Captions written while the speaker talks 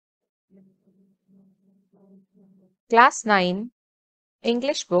Class 9,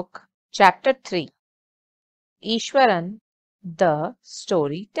 English Book, Chapter 3, Iswaran The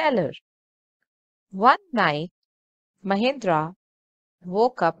Storyteller. One night, Mahendra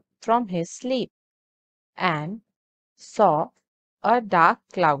woke up from his sleep and saw a dark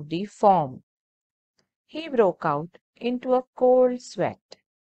cloudy form. He broke out into a cold sweat.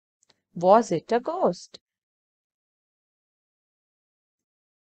 Was it a ghost?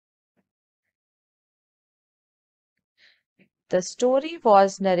 The story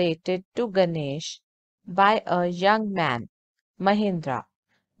was narrated to Ganesh by a young man, Mahendra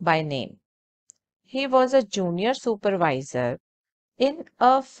by name. He was a junior supervisor in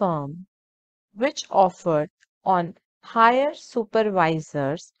a firm which offered on hire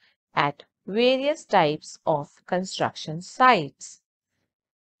supervisors at various types of construction sites,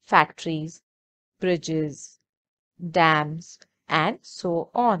 factories, bridges, dams, and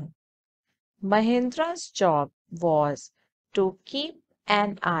so on. Mahendra's job was to keep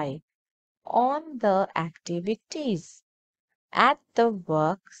an eye on the activities at the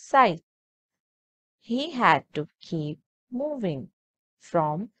work site. He had to keep moving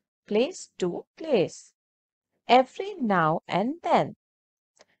from place to place every now and then,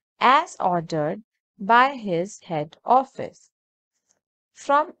 as ordered by his head office,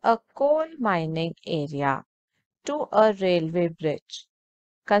 from a coal mining area to a railway bridge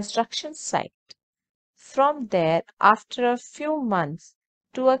construction site. From there, after a few months,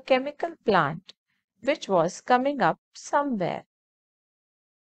 to a chemical plant which was coming up somewhere.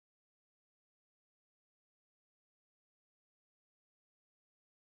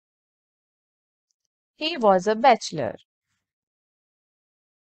 He was a bachelor.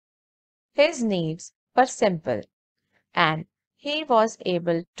 His needs were simple, and he was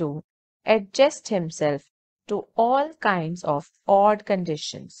able to adjust himself to all kinds of odd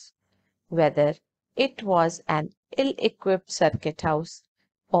conditions, whether it was an ill equipped circuit house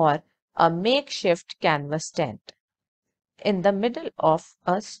or a makeshift canvas tent in the middle of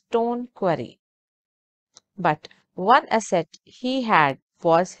a stone quarry. But one asset he had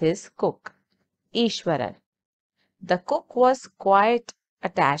was his cook, Ishwaran. The cook was quite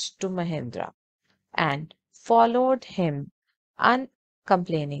attached to Mahendra and followed him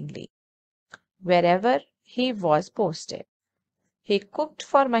uncomplainingly wherever he was posted. He cooked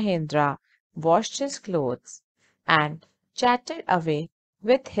for Mahendra, washed his clothes, and chatted away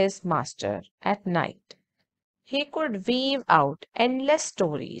with his master at night. He could weave out endless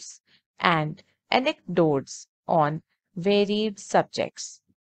stories and anecdotes on varied subjects.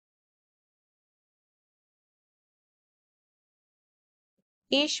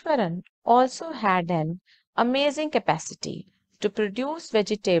 Ishwaran also had an amazing capacity to produce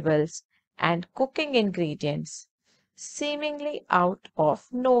vegetables and cooking ingredients seemingly out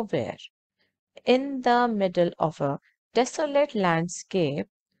of nowhere in the middle of a desolate landscape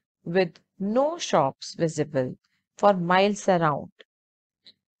with no shops visible for miles around.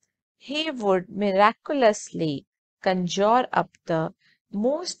 He would miraculously conjure up the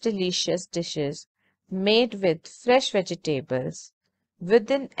most delicious dishes made with fresh vegetables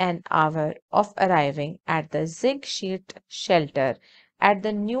within an hour of arriving at the zinc sheet shelter at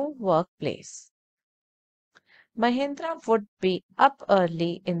the new workplace. Mahendra would be up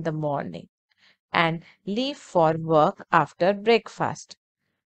early in the morning and leave for work after breakfast,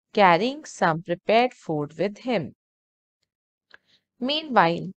 carrying some prepared food with him.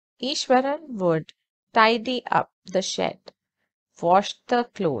 Meanwhile, Ishwaran would tidy up the shed, wash the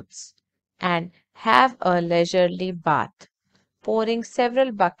clothes, and have a leisurely bath, pouring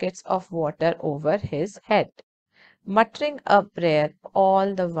several buckets of water over his head, muttering a prayer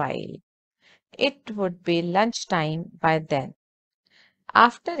all the while. It would be lunchtime by then.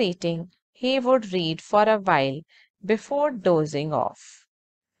 After eating, he would read for a while before dozing off.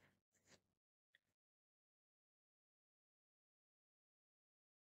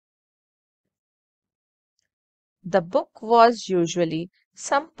 The book was usually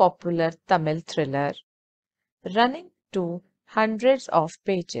some popular Tamil thriller running to hundreds of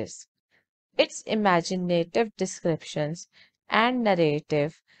pages. Its imaginative descriptions and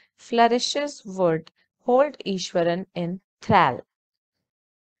narrative flourishes would hold Ishwaran in thrall.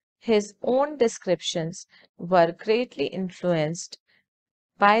 His own descriptions were greatly influenced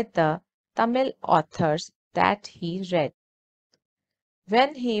by the Tamil authors that he read.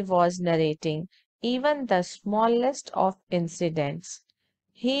 When he was narrating even the smallest of incidents,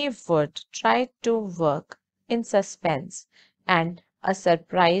 he would try to work in suspense and a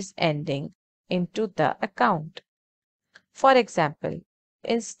surprise ending into the account. For example,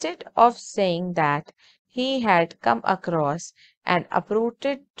 instead of saying that he had come across an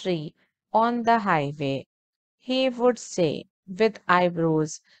uprooted tree on the highway, he would say, with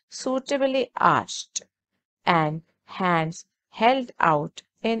eyebrows suitably arched and hands held out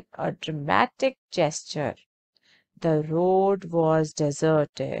in a dramatic gesture. The road was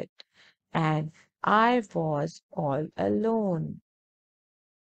deserted, and I was all alone.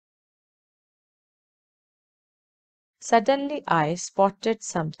 Suddenly, I spotted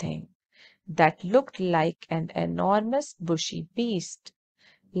something that looked like an enormous bushy beast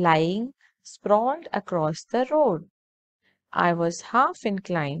lying sprawled across the road. I was half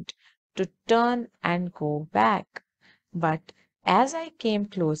inclined to turn and go back, but as I came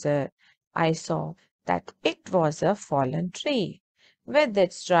closer, I saw that it was a fallen tree with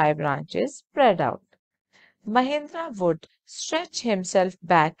its dry branches spread out. Mahendra would stretch himself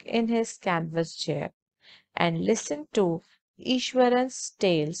back in his canvas chair and listen to Ishwaran's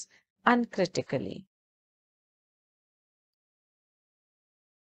tales uncritically.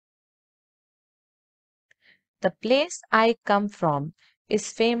 The place I come from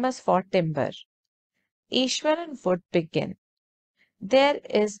is famous for timber. Ishwaran would begin. There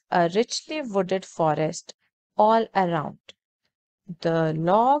is a richly wooded forest all around. The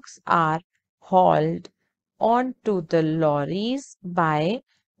logs are hauled onto the lorries by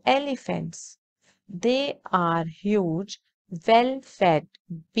elephants. They are huge, well fed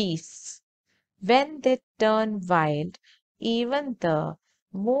beasts. When they turn wild, even the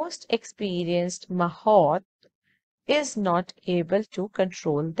most experienced Mahout is not able to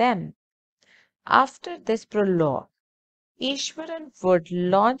control them. After this prologue, Ishwaran would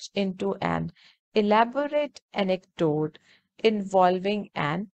launch into an elaborate anecdote involving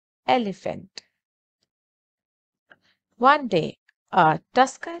an elephant. One day, a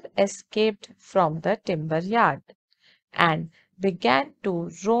tusker escaped from the timber yard and began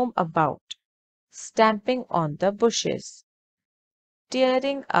to roam about, stamping on the bushes,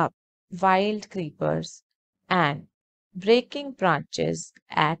 tearing up wild creepers, and breaking branches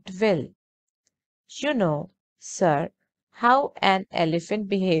at will. You know, sir, how an elephant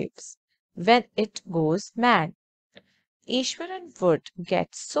behaves when it goes mad. Ishwaran would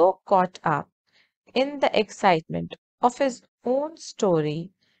get so caught up in the excitement of his own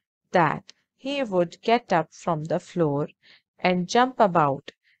story that he would get up from the floor and jump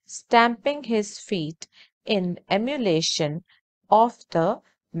about, stamping his feet in emulation of the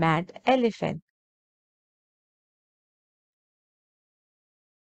mad elephant.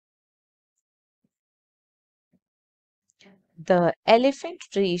 The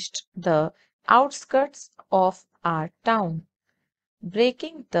elephant reached the outskirts of our town,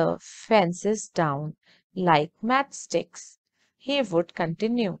 breaking the fences down like matchsticks. He would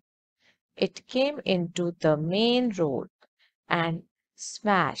continue. It came into the main road and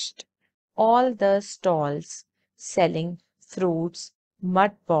smashed all the stalls selling fruits,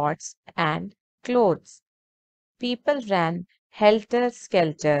 mud pots, and clothes. People ran helter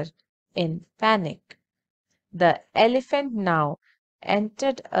skelter in panic. The elephant now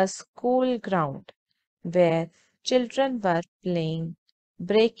entered a school ground where children were playing,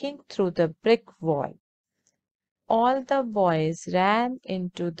 breaking through the brick wall. All the boys ran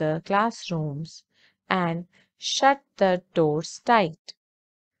into the classrooms and shut the doors tight.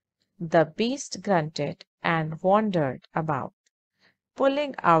 The beast grunted and wandered about,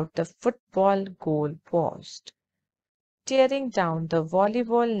 pulling out the football goal post, tearing down the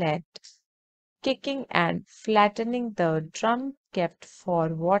volleyball net, kicking and flattening the drum kept for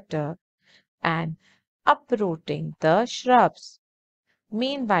water, and uprooting the shrubs.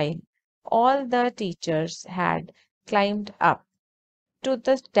 Meanwhile, all the teachers had climbed up to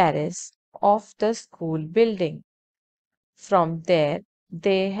the terrace of the school building. From there,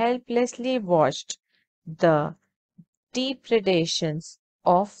 they helplessly watched the depredations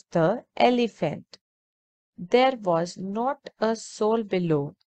of the elephant. There was not a soul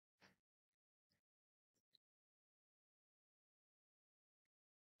below.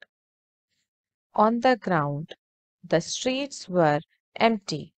 On the ground, the streets were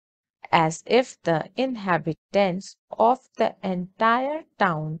empty, as if the inhabitants of the entire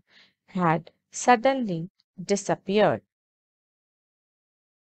town had suddenly disappeared.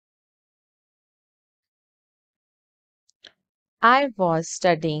 I was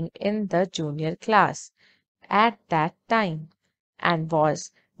studying in the junior class at that time and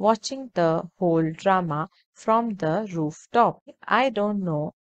was watching the whole drama from the rooftop. I don't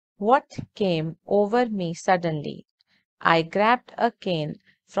know what came over me suddenly. I grabbed a cane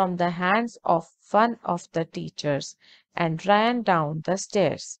from the hands of one of the teachers and ran down the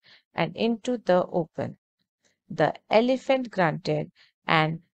stairs and into the open. The elephant grunted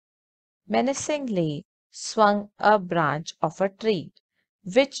and menacingly swung a branch of a tree.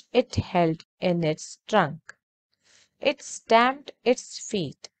 which it held in its trunk. It stamped its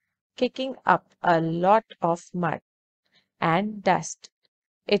feet, kicking up a lot of mud and dust.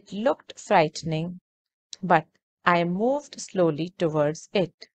 It looked frightening, but I moved slowly towards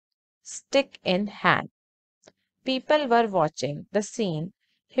it, stick in hand. People were watching the scene,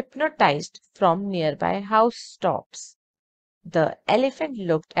 hypnotized from nearby housetops. The elephant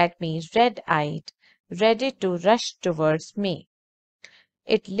looked at me red eyed, ready to rush towards me.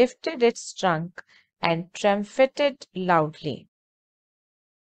 It lifted its trunk and trumpeted loudly.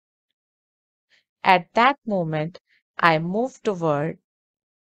 At that moment, I moved toward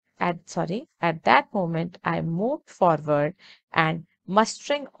at that moment I moved forward and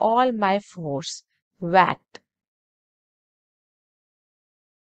mustering all my force, whacked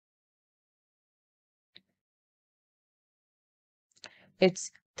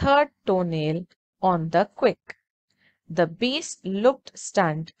its third toenail on the quick. The beast looked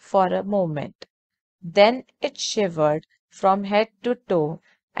stunned for a moment. Then it shivered from head to toe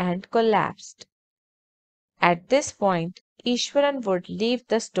and collapsed. At this point, Ishwaran would leave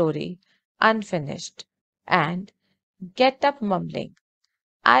the story unfinished and get up mumbling,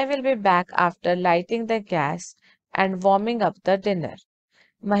 I will be back after lighting the gas and warming up the dinner.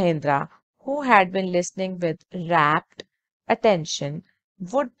 Mahendra, who had been listening with rapt attention,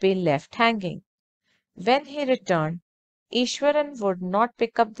 would be left hanging. When he returned, Ishwaran would not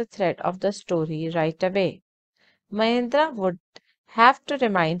pick up the thread of the story right away. Mahendra would have to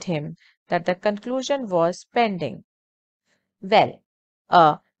remind him that the conclusion was pending. Well,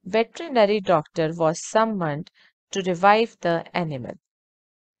 a veterinary doctor was summoned to revive the animal.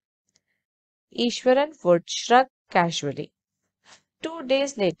 Ishwaran would shrug casually. 2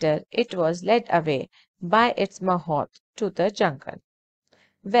 days later, it was led away by its mahout to the jungle.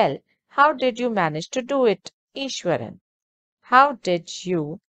 Well, how did you manage to do it, Ishwaran? How did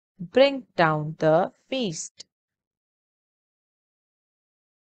you bring down the beast?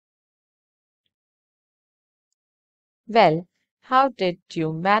 Well, how did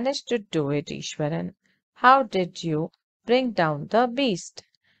you manage to do it, Ishwaran? How did you bring down the beast?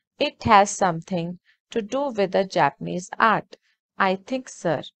 It has something to do with the Japanese art, I think,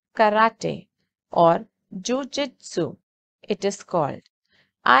 sir. Karate or Jujitsu, it is called.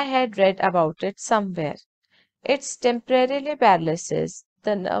 I had read about it somewhere. It temporarily paralyzes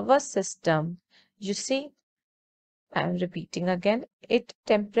the nervous system. You see, I'm repeating again. It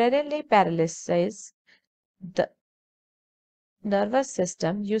temporarily paralyzes the nervous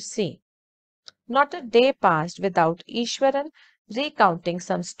system, you see. Not a day passed without Ishwaran recounting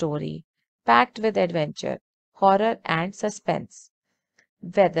some story packed with adventure, horror, and suspense.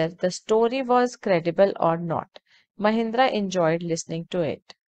 Whether the story was credible or not, Mahindra enjoyed listening to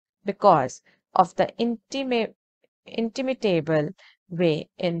it because of the intimatable way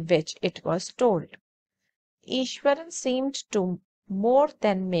in which it was told. Ishwaran seemed to more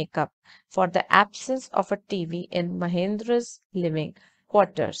than make up for the absence of a TV in Mahendra's living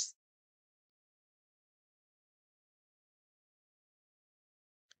quarters.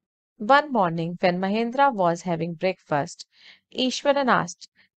 One morning, when Mahendra was having breakfast, Ishwaran asked,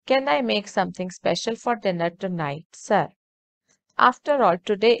 can I make something special for dinner tonight, sir? After all,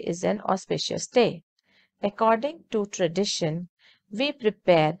 today is an auspicious day. According to tradition, we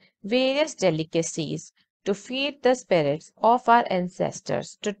prepare various delicacies to feed the spirits of our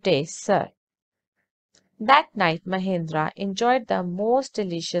ancestors today, sir. That night, Mahendra enjoyed the most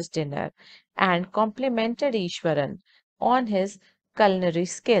delicious dinner and complimented Ishwaran on his culinary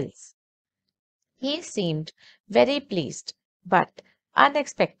skills. He seemed very pleased, but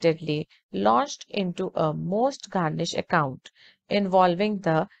unexpectedly launched into a most garnish account involving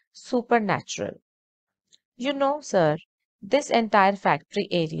the supernatural. You know, sir, this entire factory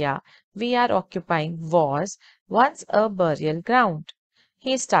area we are occupying was once a burial ground.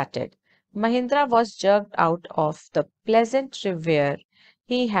 He started. Mahindra was jerked out of the pleasant reverie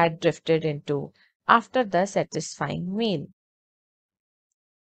he had drifted into after the satisfying meal.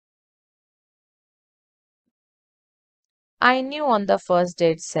 I knew on the first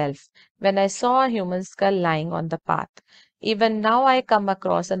day itself when I saw a human skull lying on the path. Even now I come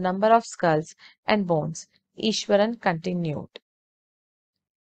across a number of skulls and bones. Ishwaran continued.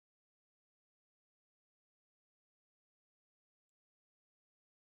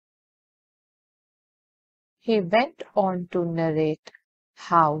 He went on to narrate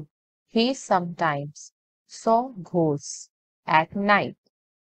how he sometimes saw ghosts at night.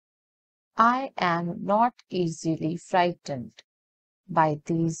 I am not easily frightened by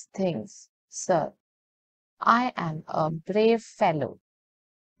these things, sir. I am a brave fellow.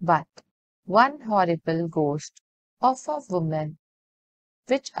 But one horrible ghost of a woman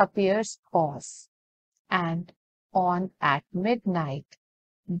which appears off and on at midnight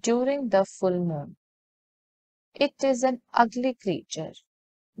during the full moon. It is an ugly creature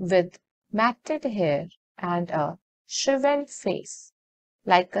with matted hair and a shriveled face,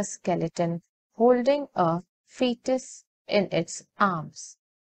 like a skeleton holding a fetus in its arms.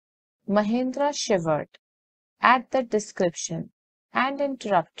 Mahendra shivered at the description and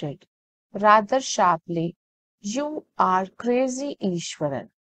interrupted rather sharply, "You are crazy, Ishwaran.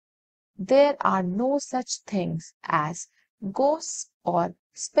 There are no such things as ghosts or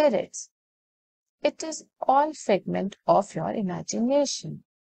spirits. It is all figment of your imagination.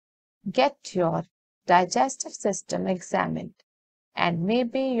 Get your digestive system examined and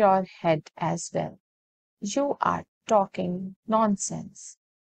maybe your head as well. You are talking nonsense."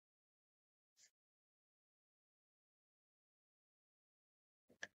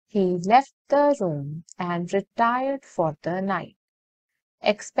 He left the room and retired for the night,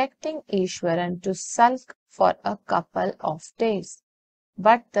 expecting Ishwaran to sulk for a couple of days.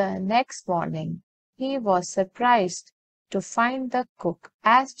 But the next morning he was surprised to find the cook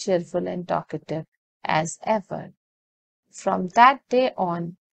as cheerful and talkative as ever. From that day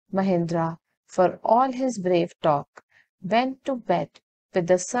on, Mahendra, for all his brave talk, went to bed with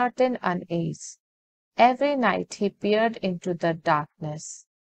a certain unease. Every night he peered into the darkness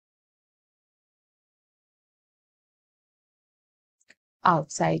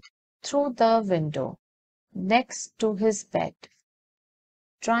outside through the window next to his bed,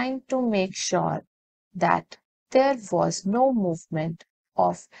 trying to make sure that there was no movement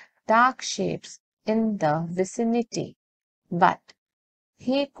of dark shapes in the vicinity. But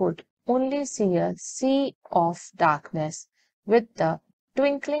he could only see a sea of darkness with the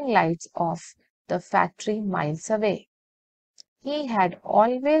twinkling lights of the factory miles away. He had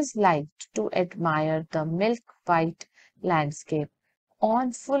always liked to admire the milk-white landscape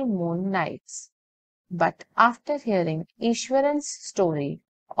on full moon nights, but after hearing Ishwaran's story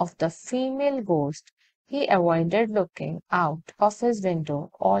of the female ghost, he avoided looking out of his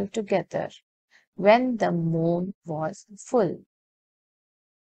window altogether when the moon was full.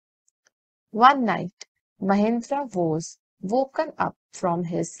 One night, Mahendra was woken up from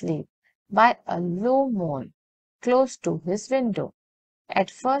his sleep by a low moan close to his window. At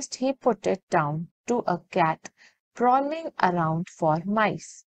first he put it down to a cat prowling around for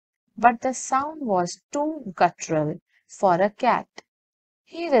mice, but the sound was too guttural for a cat.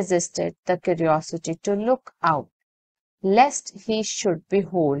 He resisted the curiosity to look out, lest he should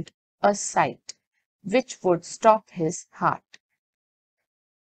behold a sight which would stop his heart.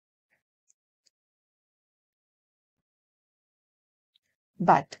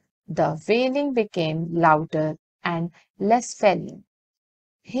 But the wailing became louder and less felling.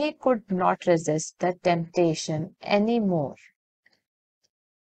 He could not resist the temptation any more.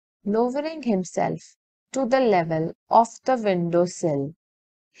 Lowering himself to the level of the window sill,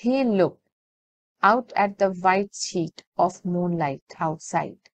 he looked out at the white sheet of moonlight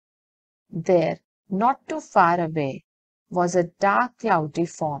outside. There, not too far away, was a dark, cloudy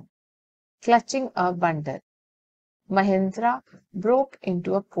form, clutching a bundle. Mahendra broke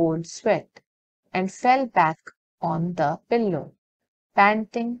into a cold sweat and fell back on the pillow,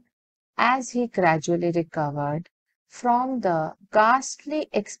 panting as he gradually recovered from the ghastly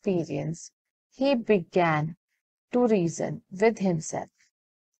experience. He began to reason with himself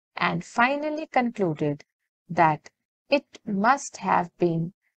and finally concluded that it must have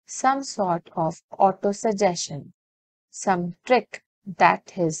been some sort of autosuggestion, some trick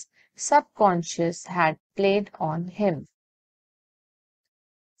that his subconscious had played on him.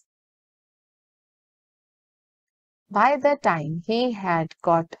 By the time he had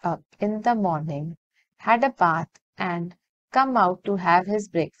got up in the morning, had a bath, and come out to have his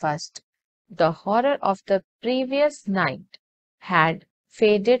breakfast, the horror of the previous night had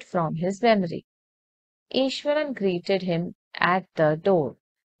faded from his memory. Ishwaran greeted him at the door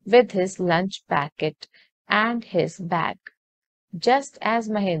with his lunch packet and his bag. Just as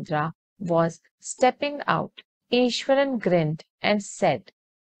Mahendra was stepping out, Ishwaran grinned and said,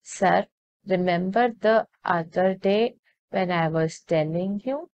 "Sir, remember the other day when I was telling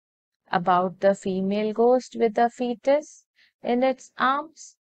you about the female ghost with the fetus in its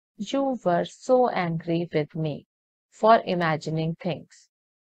arms? You were so angry with me for imagining things.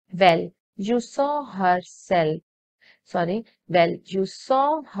 Well, you saw herself, you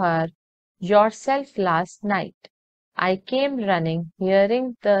saw her yourself last night. I came running,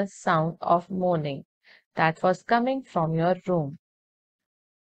 hearing the sound of moaning that was coming from your room."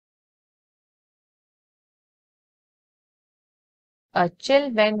 A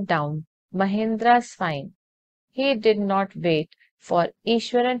chill went down Mahendra's spine. He did not wait for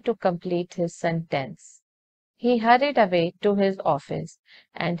Ishwaran to complete his sentence. He hurried away to his office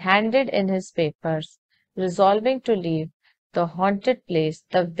and handed in his papers, resolving to leave the haunted place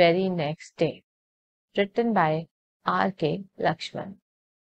the very next day. Written by R. K. Lakshman.